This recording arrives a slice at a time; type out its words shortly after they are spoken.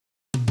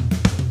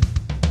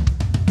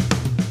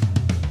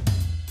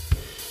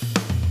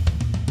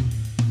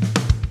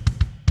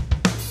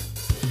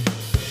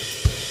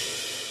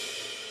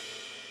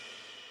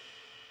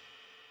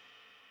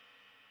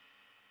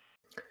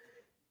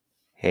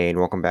Hey, and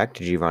welcome back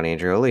to Giovanni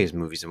Andreoli's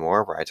Movies and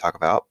More, where I talk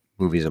about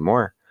movies and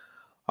more.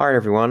 All right,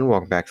 everyone,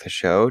 welcome back to the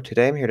show.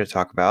 Today I'm here to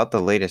talk about the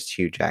latest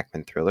Hugh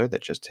Jackman thriller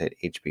that just hit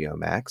HBO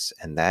Max,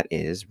 and that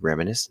is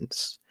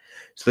Reminiscence.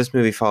 So, this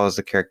movie follows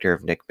the character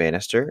of Nick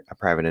Bannister, a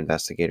private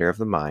investigator of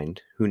the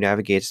mind, who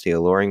navigates the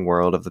alluring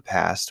world of the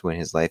past when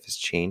his life is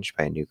changed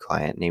by a new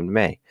client named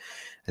May.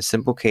 A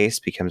simple case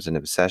becomes an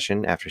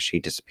obsession after she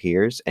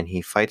disappears, and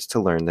he fights to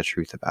learn the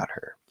truth about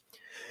her.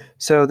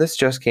 So this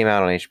just came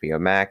out on HBO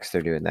Max.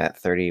 They're doing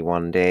that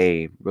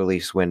 31-day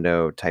release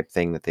window type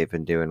thing that they've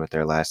been doing with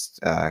their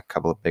last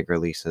couple of big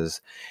releases.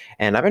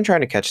 And I've been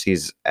trying to catch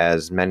these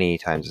as many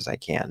times as I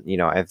can.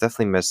 I've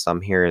definitely missed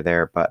some here or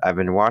there, but I've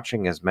been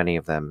watching as many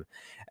of them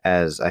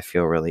as I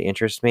feel really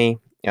interest me.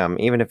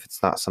 Even if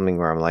it's not something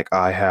where I'm like,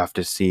 I have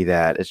to see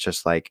that. It's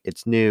just like,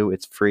 it's new,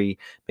 it's free,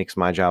 makes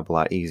my job a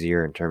lot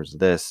easier in terms of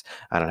this.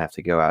 I don't have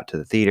to go out to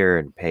the theater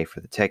and pay for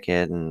the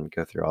ticket and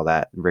go through all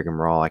that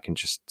rigmarole. I can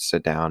just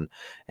sit down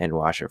and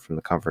watch it from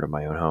the comfort of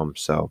my own home.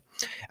 So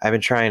I've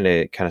been trying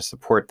to kind of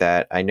support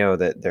that. I know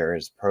that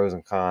there's pros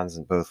and cons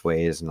in both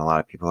ways, and a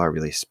lot of people are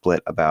really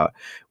split about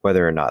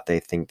whether or not they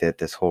think that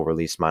this whole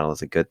release model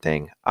is a good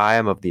thing. I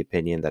am of the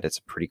opinion that it's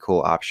a pretty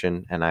cool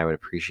option, and I would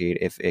appreciate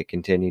if it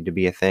continued to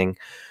be a thing.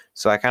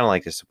 So I kind of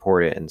like to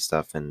support it and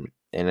stuff. And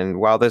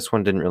while this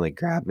one didn't really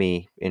grab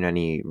me in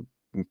any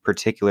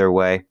particular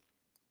way,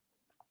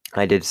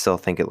 I did still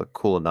think it looked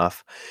cool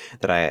enough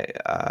that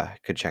I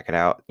could check it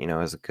out. It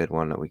was a good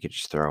one that we could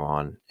just throw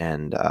on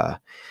and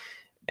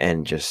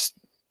just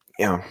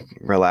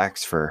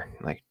relax for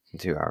like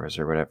 2 hours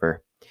or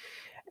whatever.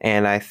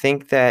 And I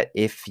think that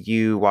if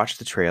you watch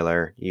the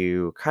trailer,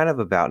 you kind of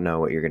about know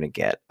what you're going to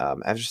get.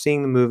 After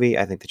seeing the movie,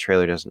 I think the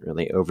trailer doesn't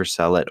really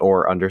oversell it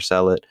or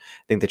undersell it.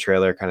 I think the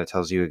trailer kind of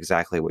tells you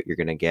exactly what you're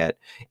going to get.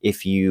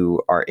 If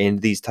you are in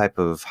these type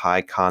of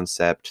high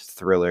concept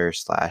thriller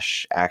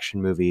slash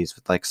action movies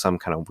with like some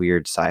kind of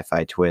weird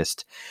sci-fi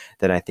twist,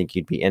 then I think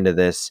you'd be into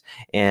this.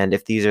 And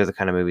if these are the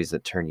kind of movies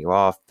that turn you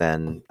off,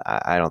 then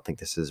I don't think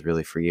this is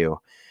really for you.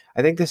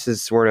 I think this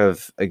is sort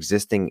of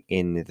existing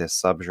in the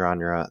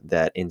subgenre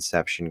that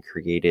Inception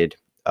created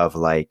of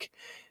like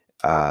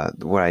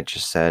what I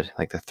just said,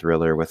 like the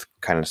thriller with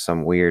kind of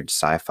some weird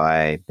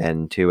sci-fi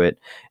bend to it.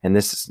 And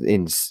this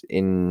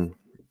in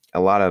a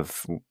lot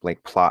of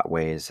like plot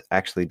ways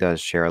actually does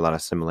share a lot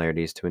of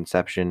similarities to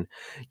Inception.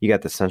 You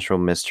got the central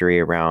mystery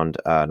around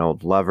an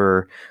old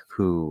lover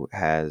who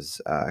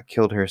has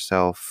killed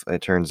herself,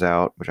 it turns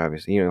out, which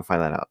obviously you don't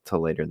find that out till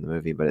later in the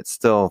movie, but it's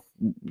still,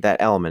 that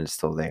element is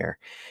still there.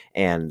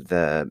 And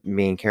the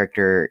main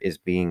character is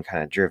being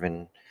kind of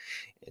driven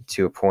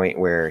to a point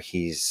where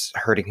he's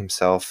hurting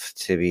himself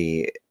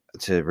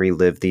to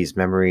relive these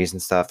memories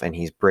and stuff, and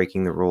he's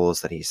breaking the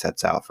rules that he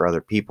sets out for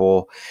other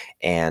people,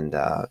 and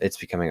it's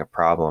becoming a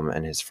problem,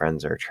 and his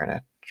friends are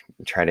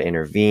try to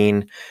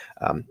intervene.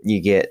 You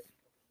get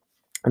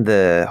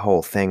the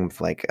whole thing with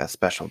like a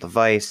special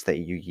device that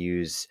you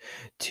use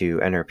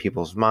to enter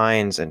people's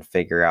minds and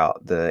figure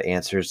out the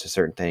answers to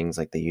certain things.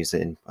 Like they use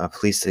it in a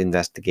police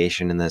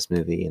investigation in this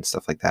movie and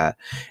stuff like that.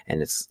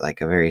 And it's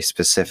like a very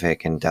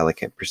specific and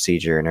delicate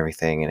procedure and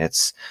everything. And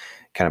it's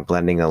kind of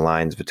blending the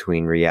lines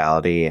between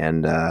reality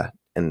and the,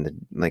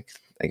 like,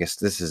 I guess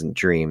this isn't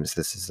dreams.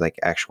 This is like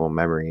actual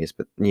memories,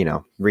 but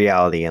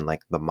reality and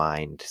like the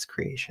mind's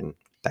creation,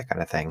 that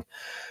kind of thing.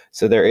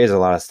 So there is a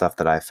lot of stuff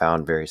that I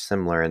found very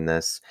similar in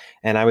this,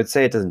 and I would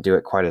say it doesn't do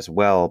it quite as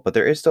well, but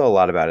there is still a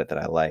lot about it that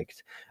I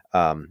liked.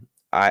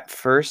 At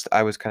first,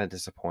 I was kind of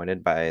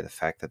disappointed by the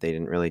fact that they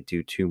didn't really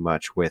do too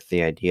much with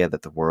the idea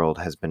that the world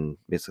has been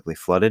basically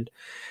flooded.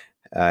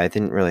 I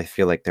didn't really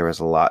feel like there was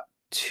a lot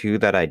to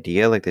that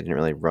idea. Like they didn't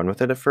really run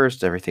with it at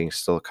first. Everything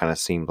still kind of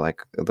seemed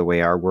like the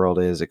way our world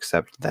is,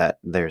 except that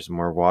there's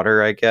more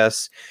water, I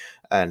guess.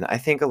 And I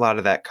think a lot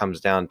of that comes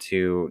down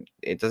to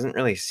it doesn't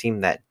really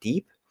seem that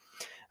deep.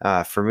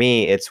 For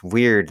me, it's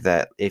weird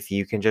that if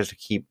you can just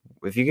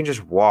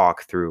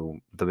walk through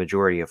the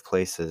majority of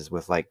places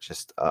with like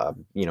just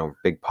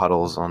big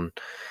puddles on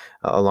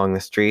along the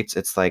streets,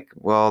 it's like,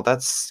 well,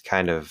 that's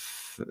kind of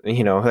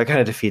that kind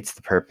of defeats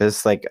the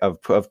purpose like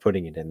of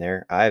putting it in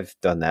there. I've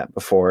done that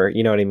before,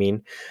 you know what I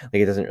mean?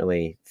 Like it doesn't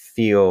really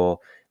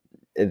feel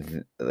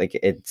like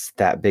it's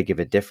that big of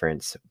a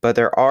difference, but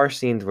there are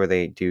scenes where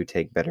they do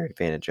take better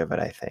advantage of it,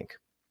 I think.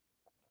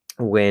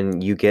 When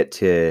you get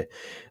to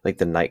like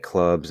the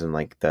nightclubs and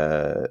like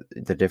the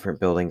different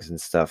buildings and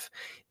stuff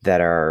that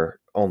are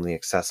only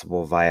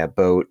accessible via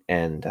boat,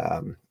 and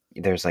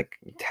there's like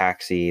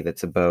taxi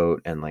that's a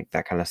boat and like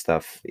that kind of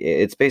stuff.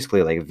 It's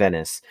basically like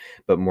Venice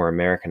but more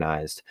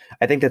Americanized.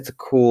 I think that's a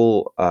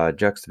cool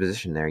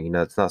juxtaposition there.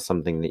 It's not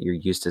something that you're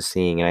used to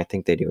seeing, and I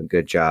think they do a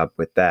good job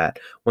with that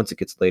once it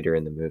gets later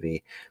in the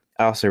movie.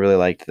 I also really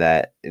liked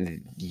that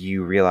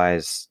you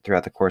realize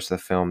throughout the course of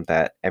the film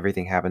that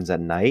everything happens at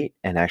night,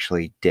 and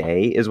actually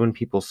day is when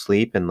people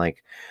sleep and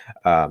like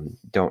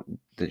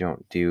they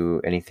don't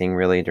do anything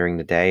really during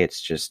the day.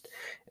 It's just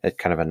a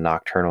kind of a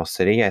nocturnal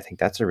city. I think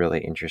that's a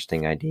really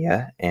interesting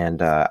idea,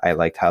 and I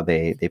liked how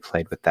they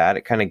played with that.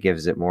 It kind of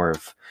gives it more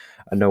of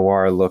a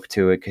noir look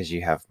to it because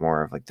you have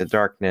more of like the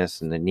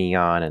darkness and the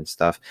neon and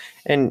stuff.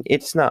 And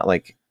it's not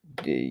like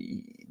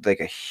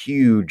a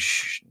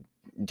huge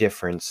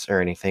difference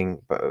or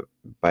anything, but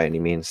by any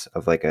means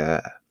of like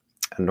a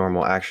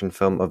normal action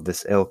film of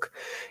this ilk.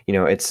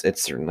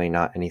 It's certainly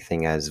not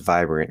anything as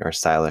vibrant or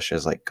stylish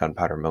as like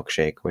Gunpowder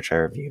Milkshake, which I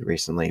reviewed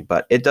recently,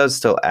 but it does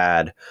still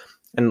add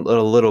a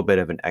little bit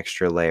of an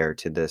extra layer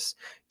to this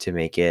to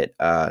make it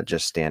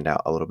just stand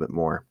out a little bit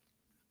more.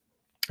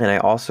 And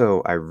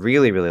I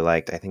really, really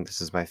liked, I think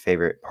this is my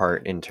favorite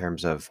part in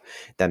terms of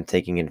them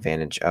taking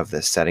advantage of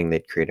the setting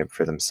they'd created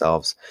for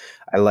themselves.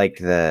 I liked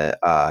the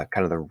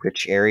kind of the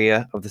rich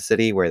area of the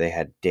city where they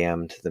had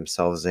dammed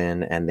themselves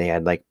in and they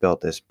had like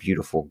built this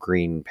beautiful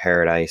green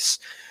paradise.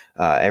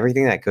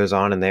 Everything that goes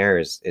on in there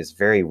is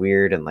very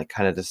weird and like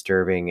kind of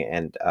disturbing,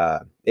 and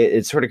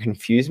it sort of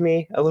confused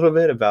me a little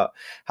bit about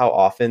how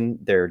often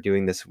they're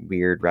doing this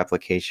weird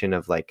replication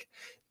of like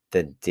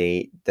the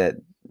date that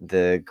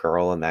the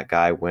girl and that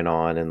guy went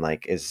on, and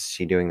like, is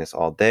she doing this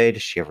all day?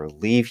 Does she ever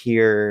leave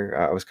here?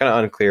 I was kind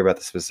of unclear about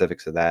the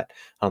specifics of that.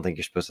 I don't think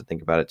you're supposed to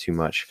think about it too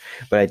much,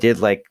 but I did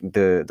like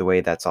the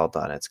way that's all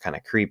done. It's kind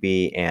of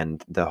creepy,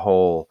 and the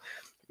whole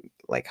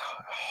like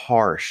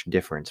harsh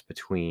difference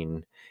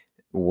between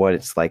what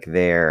it's like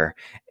there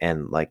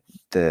and like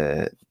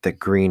the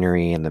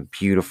greenery and the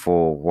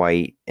beautiful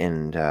white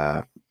and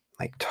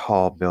like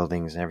tall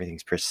buildings and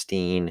everything's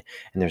pristine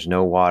and there's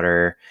no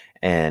water,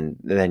 and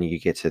then you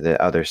get to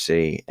the other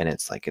city and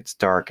it's like it's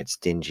dark, it's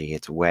dingy,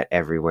 it's wet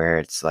everywhere.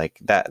 It's like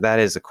that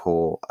is a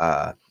cool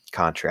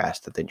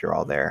contrast that they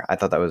draw there. I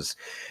thought that was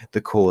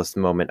the coolest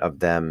moment of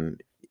them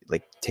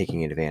like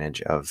taking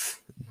advantage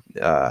of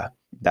uh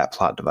that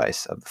plot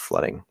device of the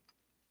flooding.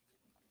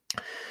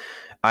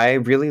 I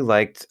really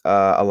liked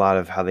a lot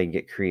of how they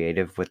get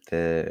creative with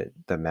the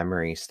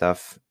memory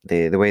stuff.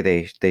 The way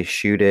they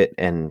shoot it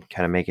and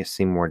kind of make it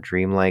seem more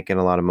dreamlike in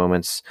a lot of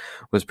moments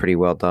was pretty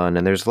well done.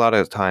 And there's a lot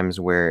of times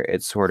where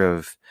it's sort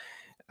of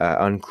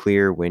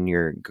unclear when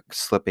you're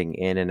slipping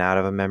in and out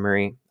of a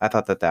memory. I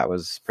thought that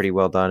was pretty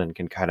well done and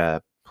can kind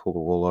of pull the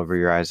wool over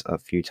your eyes a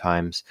few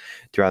times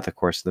throughout the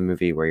course of the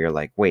movie where you're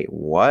like, wait,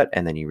 what?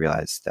 And then you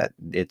realize that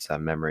it's a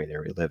memory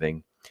they're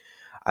reliving.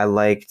 I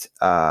liked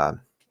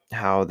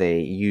how they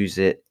use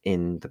it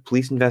in the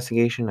police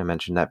investigation. I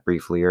mentioned that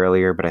briefly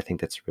earlier, but I think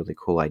that's a really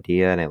cool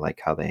idea, and I like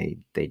how they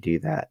do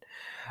that.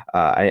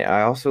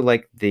 I also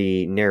like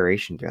the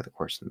narration throughout the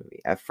course of the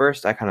movie. At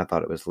first, I kind of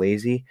thought it was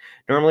lazy.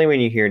 Normally, when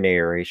you hear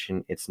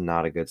narration, it's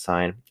not a good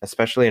sign,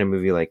 especially in a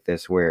movie like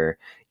this where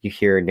you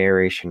hear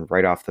narration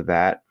right off the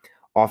bat.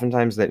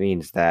 Oftentimes, that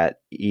means that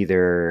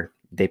either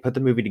they put the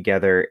movie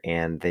together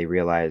and they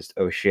realized,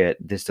 oh shit,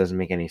 this doesn't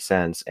make any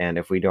sense. And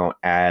if we don't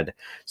add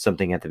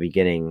something at the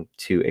beginning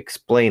to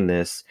explain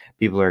this,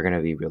 people are going to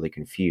be really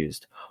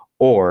confused.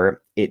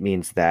 Or it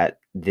means that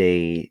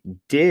they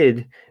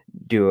did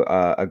do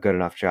a good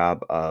enough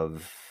job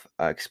of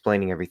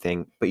explaining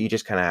everything, but you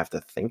just kind of have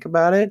to think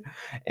about it.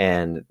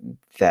 And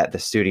that the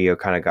studio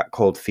kind of got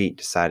cold feet,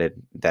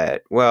 decided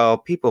that, well,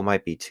 people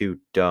might be too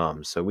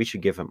dumb, so we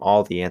should give them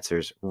all the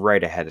answers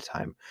right ahead of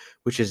time,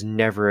 which is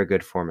never a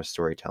good form of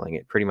storytelling.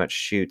 It pretty much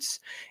shoots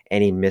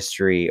any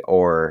mystery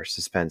or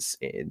suspense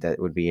that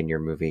would be in your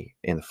movie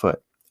in the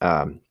foot.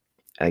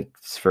 Like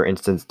for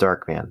instance,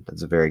 Darkman.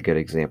 That's a very good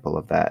example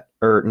of that.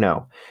 Or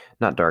no,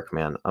 not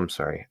Darkman. I'm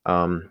sorry.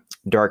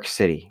 Dark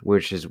City,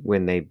 which is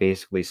when they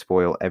basically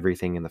spoil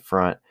everything in the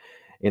front,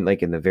 in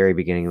the very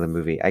beginning of the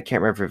movie. I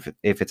can't remember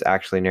if it's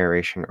actually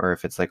narration or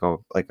if it's like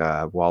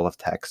a wall of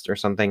text or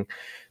something.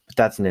 But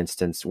that's an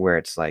instance where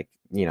it's like,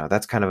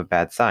 that's kind of a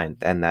bad sign,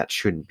 and that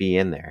shouldn't be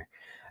in there.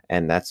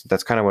 And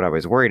that's kind of what I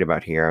was worried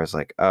about here. I was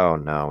like, oh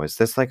no, is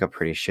this like a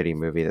pretty shitty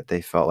movie that they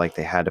felt like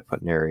they had to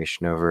put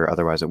narration over,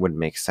 otherwise it wouldn't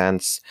make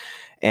sense?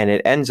 And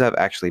it ends up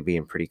actually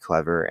being pretty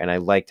clever, and I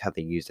liked how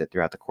they used it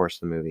throughout the course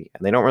of the movie.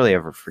 And they don't really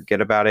ever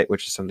forget about it,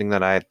 which is something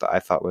that I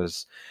thought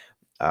was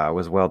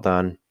well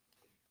done.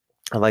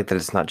 I like that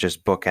it's not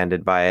just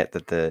bookended by it,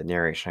 that the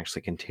narration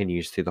actually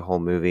continues through the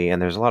whole movie.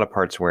 And there's a lot of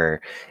parts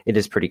where it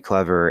is pretty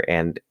clever,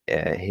 and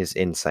his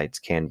insights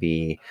can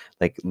be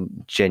like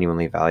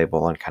genuinely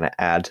valuable and kind of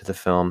add to the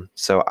film.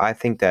 So I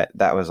think that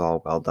was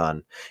all well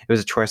done. It was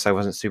a choice I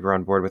wasn't super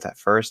on board with at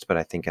first, but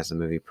I think as the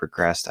movie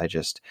progressed, I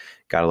just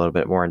got a little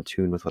bit more in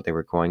tune with what they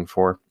were going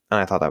for. And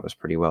I thought that was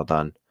pretty well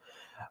done.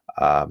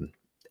 Um,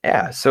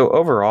 yeah, so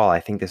overall, I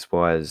think this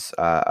was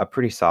a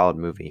pretty solid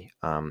movie.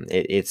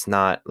 It's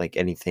not like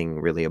anything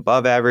really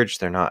above average.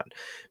 They're not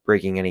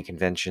breaking any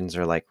conventions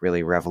or like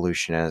really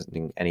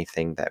revolutionizing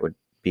anything that would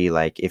be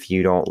like, if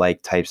you don't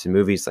like types of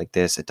movies like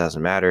this, it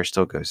doesn't matter.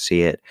 Still go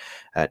see it.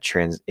 It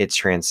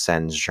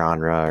transcends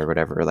genre or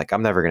whatever. Like,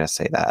 I'm never gonna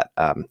say that.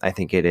 I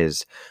think it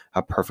is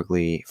a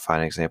perfectly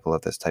fine example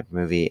of this type of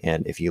movie.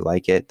 And if you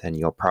like it, then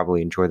you'll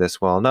probably enjoy this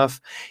well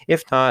enough.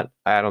 If not,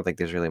 I don't think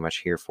there's really much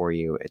here for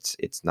you.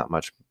 It's not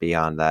much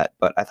beyond that.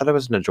 But I thought it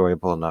was an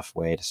enjoyable enough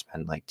way to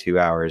spend like 2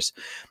 hours.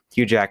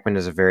 Hugh Jackman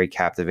is a very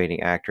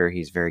captivating actor.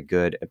 He's very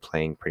good at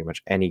playing pretty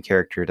much any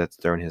character that's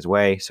thrown his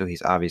way. So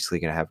he's obviously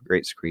going to have a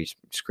great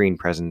screen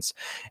presence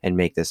and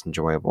make this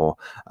enjoyable.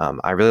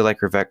 I really like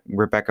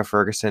Rebecca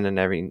Ferguson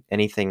and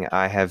anything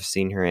I have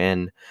seen her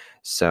in.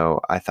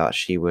 So I thought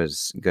she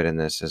was good in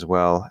this as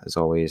well, as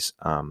always.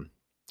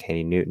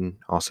 Thandie Newton,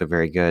 also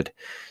very good.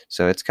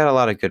 So it's got a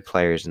lot of good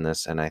players in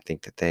this, and I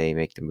think that they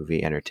make the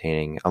movie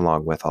entertaining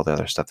along with all the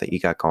other stuff that you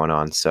got going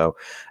on. So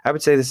I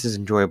would say this is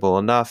enjoyable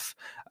enough,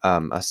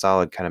 a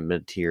solid kind of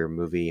mid-tier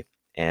movie.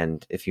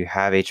 And if you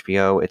have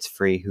HBO, it's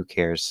free. Who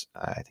cares?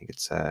 I think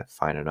it's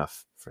fine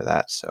enough for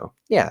that. So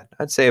yeah,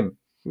 I'd say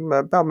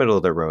about middle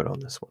of the road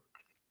on this one.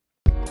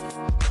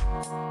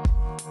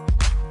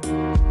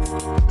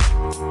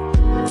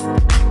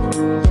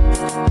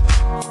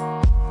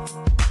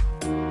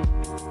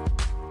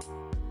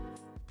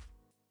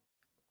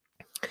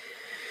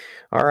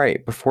 All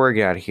right, before I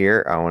get out of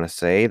here, I want to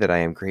say that I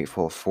am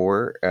grateful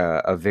for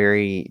a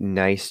very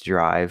nice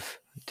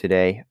drive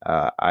today.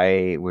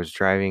 I was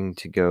driving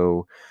to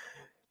go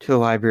to the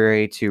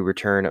library to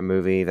return a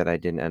movie that I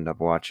didn't end up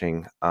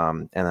watching,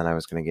 and then I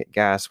was going to get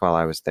gas while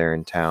I was there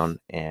in town,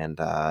 and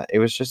it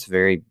was just a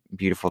very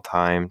beautiful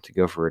time to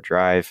go for a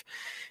drive.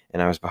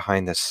 And I was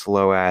behind this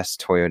slow ass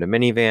Toyota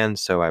minivan,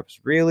 so I was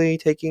really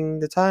taking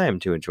the time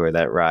to enjoy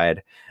that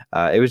ride.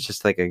 It was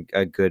just like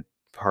a good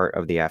part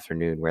of the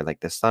afternoon where like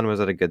the sun was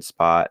at a good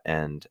spot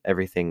and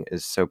everything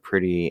is so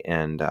pretty,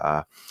 and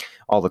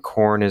all the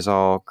corn is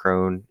all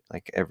grown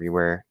like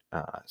everywhere.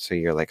 So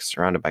you're like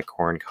surrounded by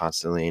corn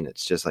constantly, and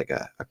it's just like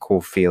a cool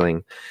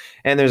feeling.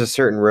 And there's a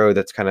certain road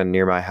that's kind of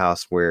near my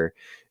house where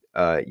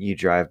you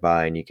drive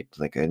by and you get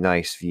like a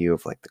nice view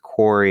of like the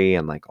quarry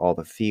and like all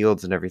the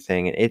fields and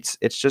everything. And it's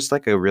just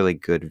like a really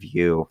good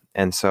view.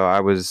 And so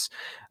I was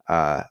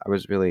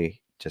really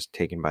just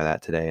taken by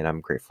that today, and I'm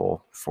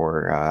grateful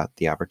for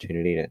the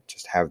opportunity to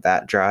just have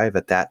that drive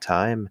at that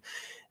time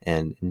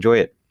and enjoy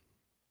it.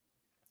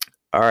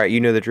 All right,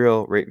 you know the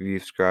drill. Rate, review,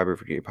 subscribe, or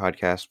forget your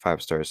podcast.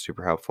 5 stars,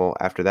 super helpful.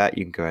 After that,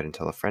 you can go ahead and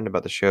tell a friend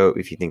about the show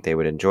if you think they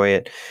would enjoy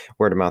it.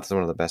 Word of mouth is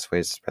one of the best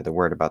ways to spread the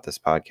word about this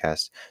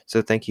podcast.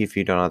 So thank you if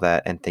you've done all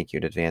that, and thank you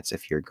in advance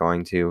if you're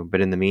going to.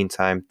 But in the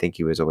meantime, thank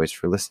you as always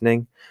for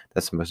listening.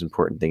 That's the most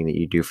important thing that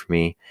you do for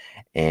me.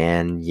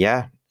 And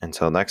yeah,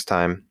 until next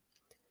time,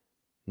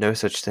 no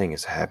such thing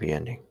as a happy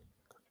ending.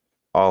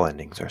 All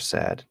endings are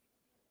sad,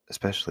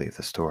 especially if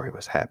the story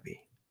was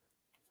happy.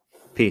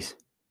 Peace.